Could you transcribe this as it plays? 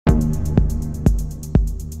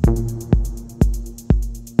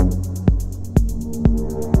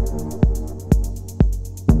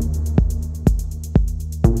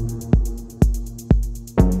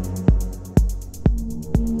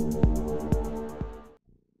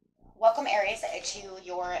Welcome, Aries, to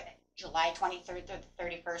your July 23rd through the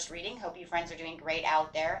 31st reading. Hope you friends are doing great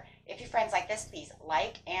out there. If you friends like this, please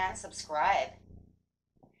like and subscribe.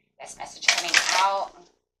 Best message coming out.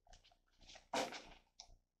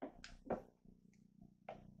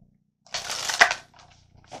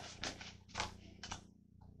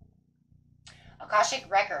 Akashic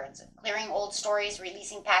Records, clearing old stories,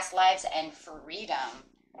 releasing past lives, and freedom.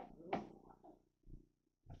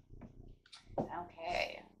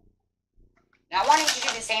 Okay. Now I wanted to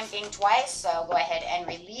do the same thing twice, so go ahead and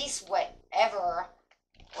release whatever,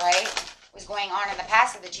 right, was going on in the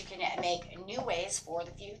past so that you can make new ways for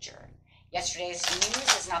the future. Yesterday's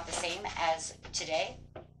news is not the same as today,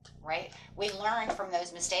 right? We learn from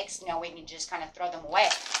those mistakes. No, we can just kind of throw them away,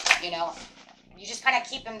 you know. You just kind of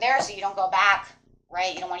keep them there so you don't go back,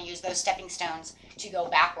 right? You don't want to use those stepping stones to go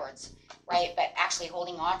backwards, right? But actually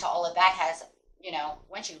holding on to all of that has, you know,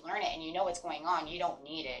 once you learn it and you know what's going on, you don't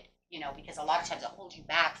need it, you know, because a lot of times it holds you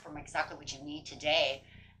back from exactly what you need today,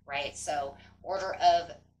 right? So, Order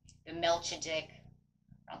of the Melchizedek,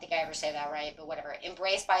 I don't think I ever say that right, but whatever.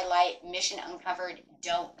 Embraced by light, mission uncovered,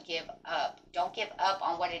 don't give up. Don't give up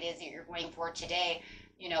on what it is that you're going for today,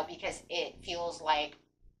 you know, because it feels like,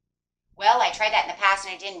 well, I tried that in the past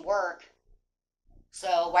and it didn't work,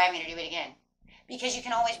 so why am I going to do it again? Because you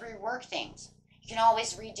can always rework things. You can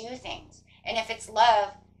always redo things. And if it's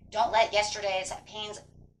love, don't let yesterday's pains,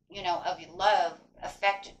 you know, of love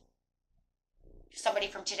affect somebody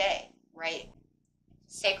from today, right?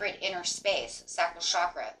 Sacred inner space, sacral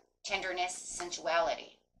chakra, tenderness,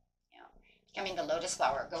 sensuality. You know, becoming the lotus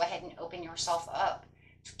flower. Go ahead and open yourself up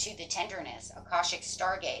to the tenderness. Akashic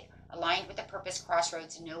Stargate, aligned with the purpose,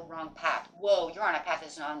 crossroads, no wrong path. Whoa, you're on a path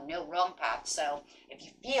that's on no wrong path. So if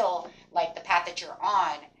you feel like the path that you're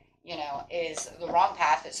on, you know, is the wrong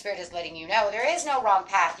path, that Spirit is letting you know there is no wrong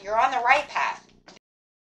path. You're on the right path.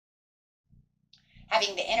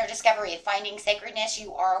 Having the inner discovery, finding sacredness,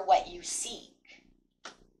 you are what you seek.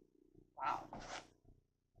 Wow.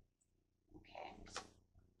 Okay.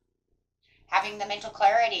 Having the mental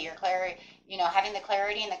clarity, your clarity, you know, having the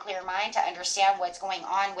clarity and the clear mind to understand what's going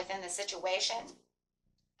on within the situation.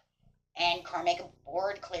 And karmic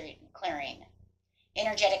board clearing.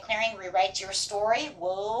 Energetic clearing, rewrite your story.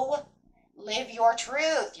 Whoa. Live your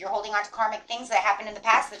truth. You're holding on to karmic things that happened in the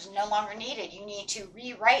past that is no longer needed. You need to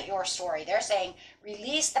rewrite your story. They're saying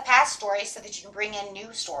release the past stories so that you can bring in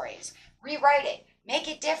new stories. Rewrite it. Make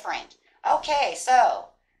it different. Okay, so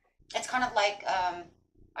it's kind of like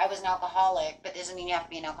I was an alcoholic, but doesn't mean you have to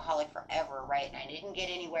be an alcoholic forever, right? And I didn't get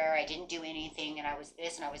anywhere. I didn't do anything, and I was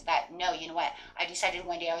this and I was that. No, you know what? I decided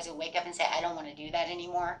one day I was going to wake up and say, I don't want to do that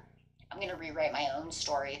anymore. I'm going to rewrite my own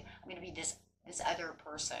story. I'm going to be this other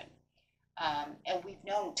person. And we've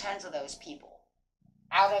known tons of those people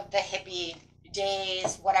out of the hippie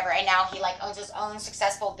days, whatever. And now he like owns his own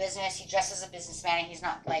successful business. He dresses as a businessman. And he's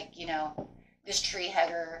not like, you know, this tree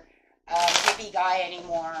hugger, hippie guy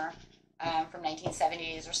anymore from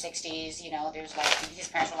 1970s or 60s. You know, there's like, his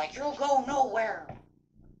parents were like, you'll go nowhere.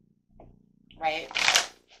 Right?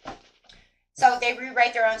 So they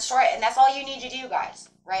rewrite their own story. And that's all you need to do, guys.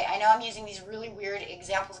 Right? I know I'm using these really weird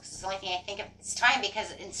examples because it's the only thing I think of this time,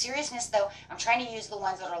 because in seriousness, though, I'm trying to use the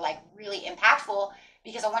ones that are like really impactful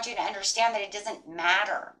because I want you to understand that it doesn't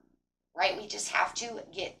matter, right? We just have to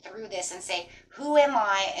get through this and say, who am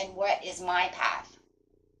I and what is my path,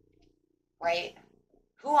 right?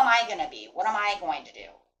 Who am I going to be? What am I going to do?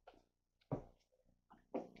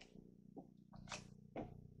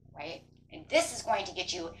 Right? And this is going to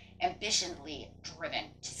get you ambitionally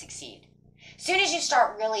driven to succeed. As soon as you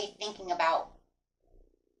start really thinking about,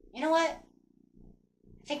 you know what,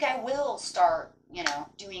 I think I will start, you know,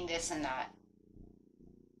 doing this and that.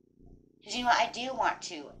 Because, you know what, I do want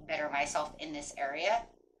to better myself in this area.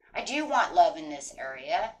 I do want love in this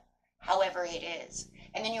area, however it is.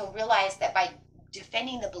 And then you'll realize that by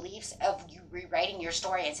defending the beliefs of you rewriting your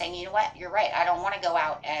story and saying, you know what, you're right, I don't want to go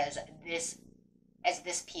out as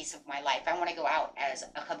this piece of my life. I want to go out as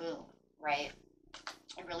a kaboom, right?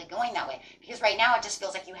 And really going that way, because right now it just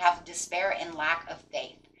feels like you have despair and lack of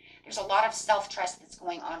faith. There's a lot of self-trust that's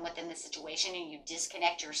going on within the situation, and you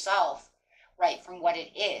disconnect yourself, right, from what it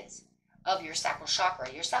is of your sacral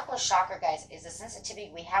chakra. Your sacral chakra, guys, is a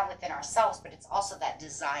sensitivity we have within ourselves, but it's also that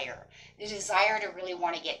desire, the desire to really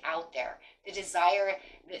want to get out there, the desire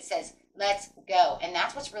that says, let's go. And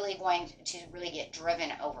that's what's really going to really get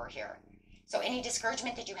driven over here. So any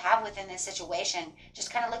discouragement that you have within this situation,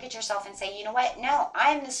 just kind of look at yourself and say, you know what? No,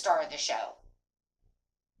 I'm the star of the show.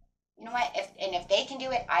 You know what? If they can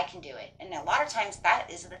do it, I can do it. And a lot of times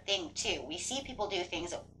that is the thing too. We see people do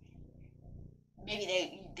things that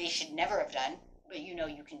maybe they should never have done, but you know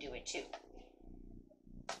you can do it too.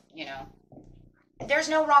 You know, there's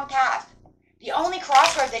no wrong path. The only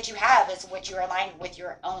crossroad that you have is what you're aligned with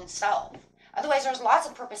your own self. Otherwise, there's lots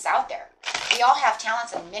of purpose out there. We all have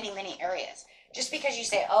talents in many, many areas. Just because you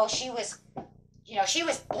say, oh, she was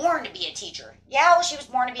born to be a teacher. Yeah, well, she was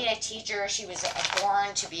born to be a teacher. She was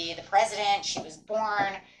born to be the president. She was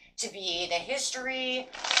born to be the history,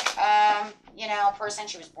 person.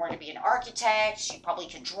 She was born to be an architect. She probably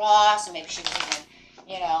could draw, so maybe she was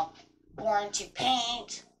even, born to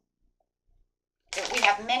paint. We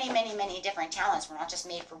have many, many, many different talents. We're not just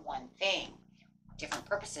made for one thing, different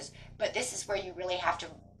purposes. But this is where you really have to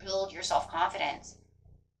build your self-confidence.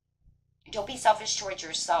 Don't be selfish towards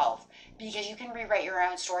yourself, because you can rewrite your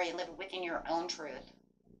own story and live within your own truth.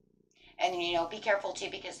 And, be careful too,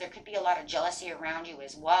 because there could be a lot of jealousy around you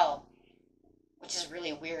as well, which is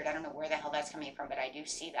really weird. I don't know where the hell that's coming from, but I do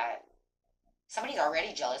see that. Somebody's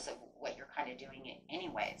already jealous of what you're kind of doing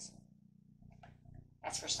anyways.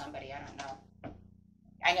 That's for somebody. I don't know.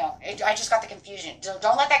 I know. I just got the confusion.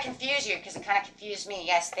 Don't let that confuse you, because it kind of confused me.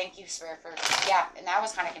 Yes, thank you, sir, yeah, and that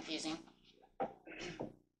was kind of confusing.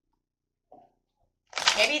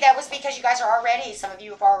 Maybe that was because you guys some of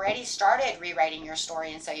you have already started rewriting your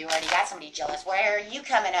story, and so you already got somebody jealous. Why are you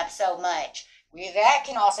coming up so much? That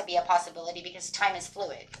can also be a possibility, because time is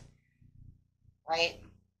fluid, right?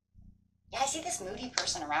 Yeah, I see this moody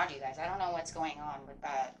person around you guys. I don't know what's going on with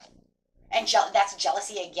that. And that's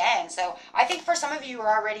jealousy again. So I think for some of you who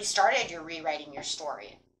already started, you're rewriting your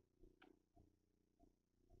story.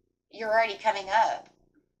 You're already coming up.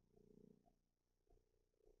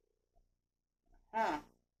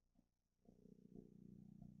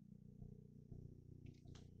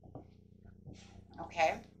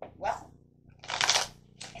 Okay, well,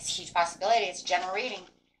 it's a huge possibility. It's a general reading.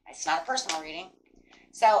 It's not a personal reading.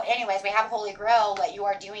 So anyways, we have Holy Grail. What you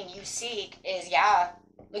are doing, you seek, is,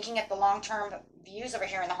 looking at the long-term views over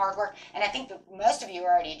here and the hard work. And I think that most of you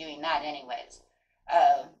are already doing that anyways.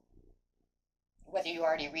 Whether you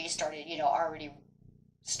already already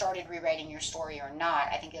started rewriting your story or not,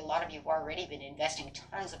 I think a lot of you have already been investing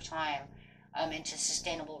tons of time into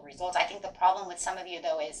sustainable results. I think the problem with some of you,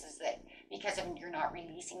 though, is that because you're not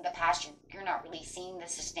releasing the past, you're not really seeing the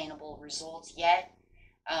sustainable results yet,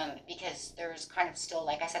 because there's kind of still,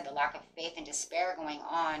 like I said, the lack of faith and despair going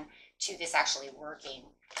on to this actually working,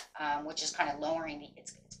 which is kind of lowering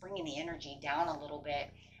it's bringing the energy down a little bit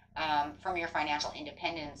from your financial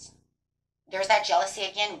independence. There's that jealousy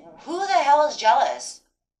again. Who the hell is jealous?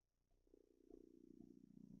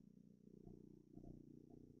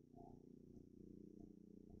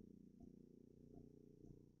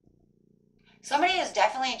 Somebody is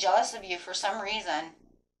definitely jealous of you for some reason.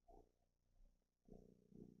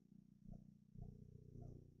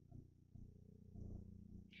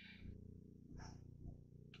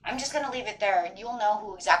 I'm just going to leave it there. You'll know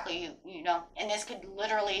who exactly you know. And this could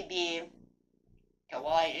literally be, okay,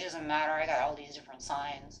 well, it doesn't matter. I got all these different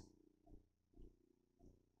signs.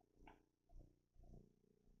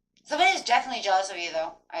 Somebody is definitely jealous of you,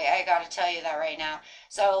 though. I got to tell you that right now.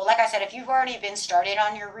 So, like I said, if you've already been started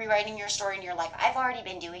on your rewriting your story and you're like, I've already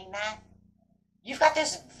been doing that, you've got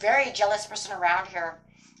this very jealous person around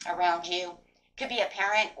you. Could be a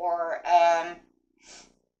parent or an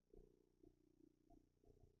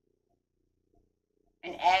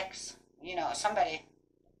ex, somebody.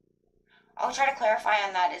 I'll try to clarify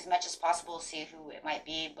on that as much as possible, see who it might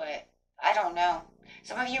be, but I don't know.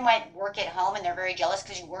 Some of you might work at home and they're very jealous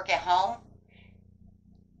because you work at home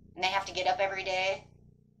and they have to get up every day,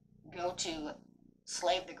 go to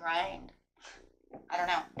slave the grind. I don't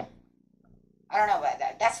know. I don't know about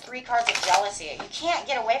that. That's 3 cards of jealousy. You can't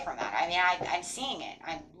get away from that. I mean, I'm seeing it.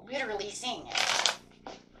 I'm literally seeing it.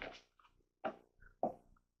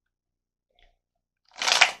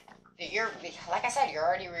 Like I said, you're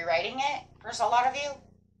already rewriting it for a lot of you.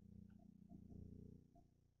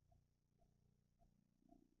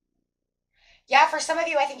 Yeah, for some of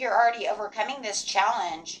you, I think you're already overcoming this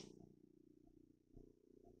challenge.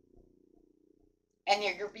 And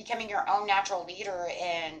you're becoming your own natural leader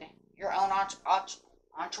and your own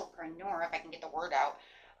entrepreneur, if I can get the word out.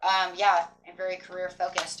 And very career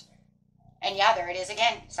focused. And yeah, there it is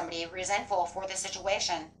again. Somebody resentful for the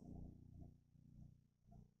situation.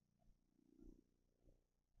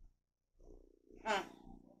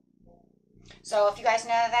 So if you guys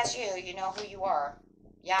know that's you, you know who you are.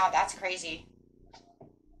 Yeah, that's crazy.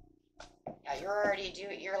 Yeah,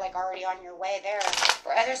 you're like already on your way there.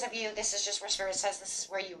 For others of you, this is just where Spirit says this is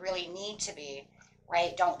where you really need to be,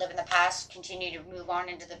 right? Don't live in the past. Continue to move on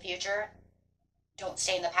into the future. Don't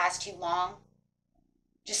stay in the past too long.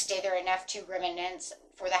 Just stay there enough to reminisce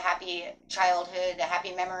for the happy childhood, the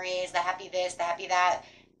happy memories, the happy this, the happy that,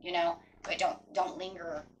 you know, but don't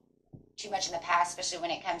linger too much in the past, especially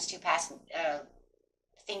when it comes to past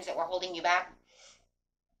things that were holding you back.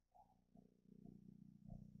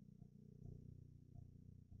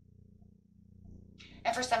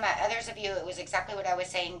 And for some others of you, it was exactly what I was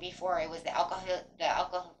saying before. It was the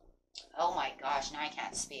alcohol. Oh my gosh, now I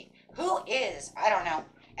can't speak. Who is? I don't know.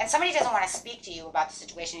 And somebody doesn't want to speak to you about the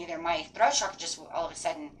situation either. My throat chakra just all of a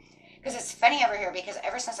sudden, because it's funny over here, because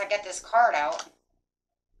ever since I get this card out,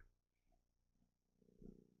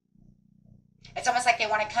 it's almost like they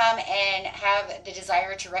want to come and have the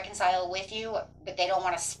desire to reconcile with you, but they don't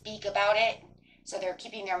want to speak about it. So they're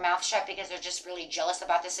keeping their mouth shut because they're just really jealous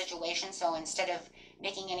about the situation. So instead of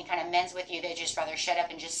making any kind of amends with you, they just rather shut up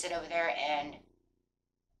and just sit over there and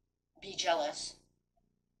be jealous.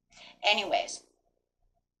 Anyways,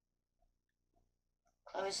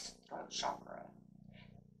 closed throat chakra.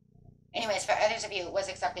 Anyways, for others of you, it was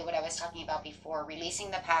exactly what I was talking about before. Releasing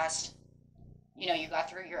the past. You know, you got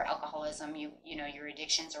through your alcoholism, you know, your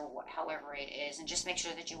addictions, or however it is, and just make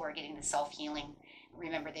sure that you are getting the self-healing.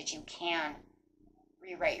 Remember that you can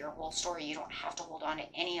rewrite your whole story. You don't have to hold on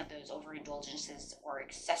to any of those overindulgences or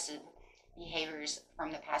excessive behaviors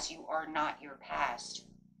from the past. You are not your past.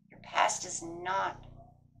 Your past does not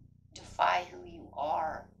defy who you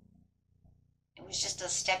are. It was just a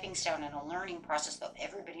stepping stone and a learning process that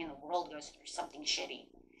everybody in the world goes through something shitty.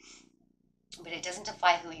 But it doesn't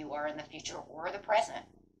defy who you are in the future or the present.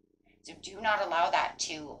 So do not allow that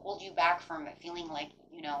to hold you back from feeling like,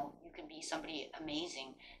 you know, you can be somebody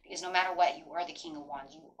amazing. Because no matter what, you are the King of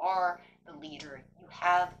Wands. You are the leader. You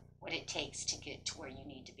have what it takes to get to where you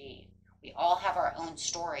need to be. We all have our own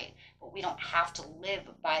story, but we don't have to live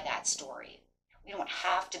by that story. We don't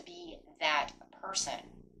have to be that person.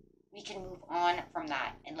 We can move on from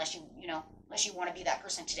that unless you want to be that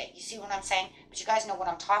person today. You see what I'm saying? But you guys know what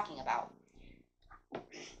I'm talking about.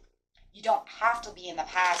 You don't have to be in the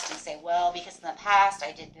past and say, well, because in the past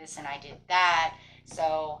I did this and I did that,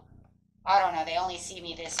 so I don't know, they only see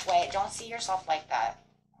me this way. Don't see yourself like that.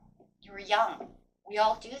 You're young. We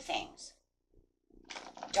all do things.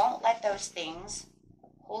 Don't let those things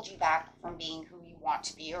hold you back from being who you want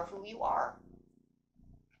to be or who you are.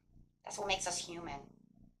 That's what makes us human.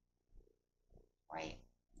 Right?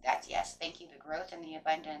 That's, yes, thank you, the growth and the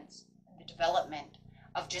abundance, the development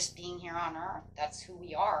of just being here on earth. That's who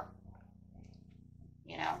we are.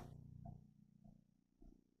 You know?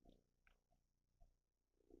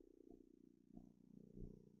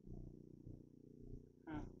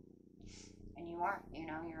 And you are, you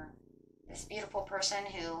know, you're this beautiful person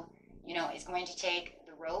who, you know, is going to take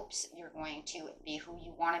the ropes. You're going to be who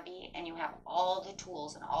you want to be, and you have all the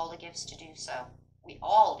tools and all the gifts to do so. We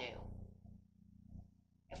all do.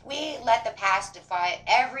 If we let the past defy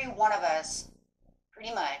every one of us,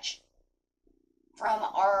 pretty much, from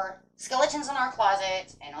our skeletons in our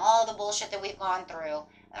closets and all the bullshit that we've gone through,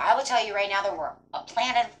 I will tell you right now that we're a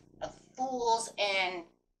planet of fools and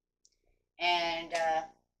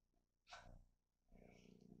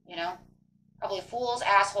you know, probably fools,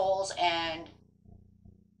 assholes, and,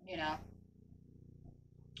 you know,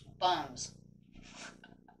 bums.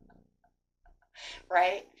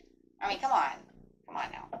 Right? I mean, come on. Come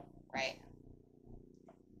on now. Right?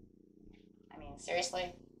 I mean,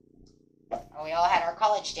 seriously? Well, we all had our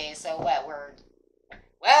college days, so what?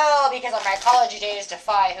 Well, because of my college days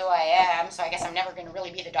defy who I am, so I guess I'm never going to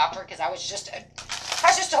really be the doctor because I was just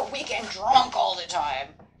a weekend drunk all the time.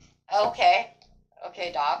 Okay.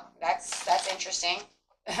 Okay, Doc. That's interesting.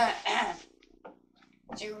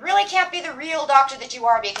 So you really can't be the real doctor that you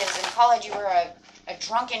are because in college you were a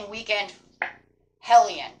drunken weekend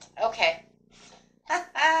hellion. Okay.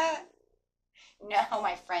 No,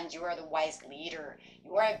 my friends, you are the wise leader.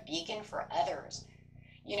 You are a beacon for others.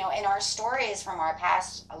 You know, in our stories from our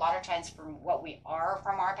past, a lot of times from what we are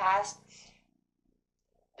from our past,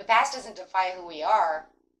 the past doesn't defy who we are.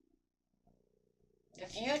 The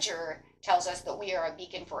future tells us that we are a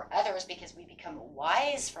beacon for others because we become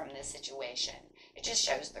wise from this situation. It just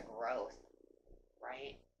shows the growth,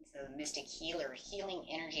 right? So the mystic healer, healing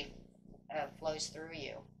energy flows through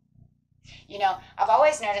you. You know, I've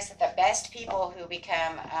always noticed that the best people who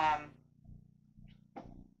become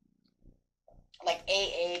like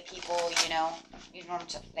AA people, you know,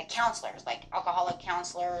 like counselors, like alcoholic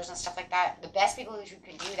counselors and stuff like that. The best people who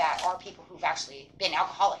can do that are people who've actually been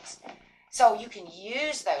alcoholics. So you can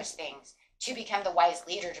use those things to become the wise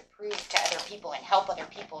leader to prove to other people and help other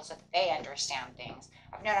people so that they understand things.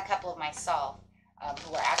 I've known a couple of myself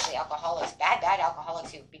who are actually alcoholics, bad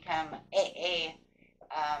alcoholics who've become AA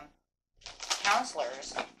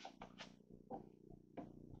counselors.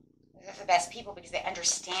 They're the best people because they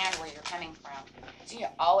understand where you're coming from. So you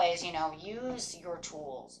always, use your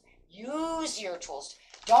tools. Use your tools.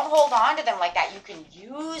 Don't hold on to them like that. You can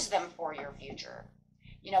use them for your future.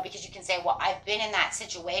 Because you can say, well, I've been in that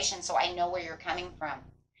situation, so I know where you're coming from.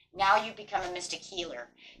 Now you become a mystic healer.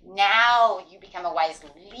 Now you become a wise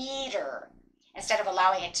leader. Instead of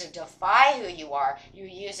allowing it to defy who you are, you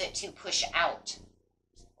use it to push out,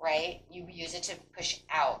 right? You use it to push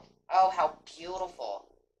out. Oh, how beautiful.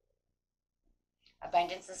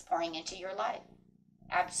 Abundance is pouring into your life.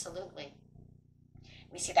 Absolutely.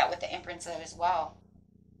 We see that with the Empress as well,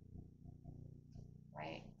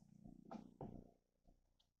 right?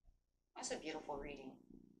 That's a beautiful reading.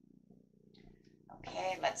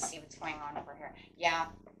 Okay, let's see what's going on over here. Yeah,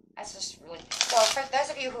 that's just really... So for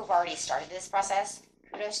those of you who've already started this process,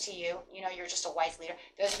 kudos to you. You're just a wise leader.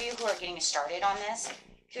 Those of you who are getting started on this,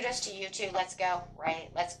 kudos to you too. Let's go,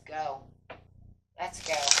 right? Let's go. Let's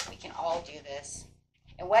go. We can all do this.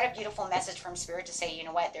 And what a beautiful message from Spirit to say, you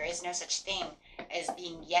know what, there is no such thing as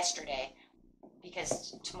being yesterday,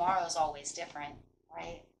 because tomorrow is always different,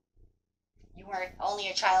 right? You weren't only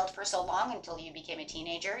a child for so long until you became a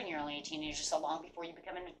teenager, and you're only a teenager so long before you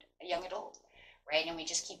become a young adult, right? And we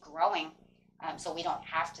just keep growing, so we don't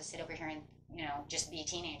have to sit over here and, just be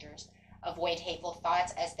teenagers. Avoid hateful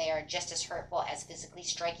thoughts, as they are just as hurtful as physically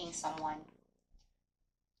striking someone.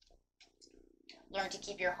 Learn to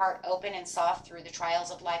keep your heart open and soft through the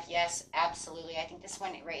trials of life. Yes, absolutely. I think this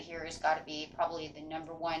one right here has got to be probably the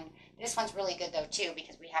number one. This one's really good, though, too,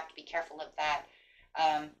 because we have to be careful of that.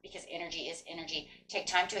 Because energy is energy. Take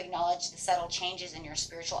time to acknowledge the subtle changes in your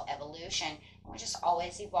spiritual evolution. We're just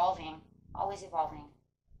always evolving. Always evolving.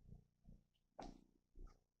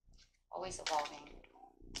 Always evolving.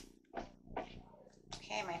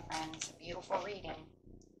 Okay, my friends. Beautiful reading.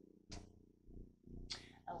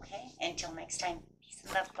 Okay, until next time. Peace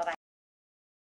and love. Bye-bye.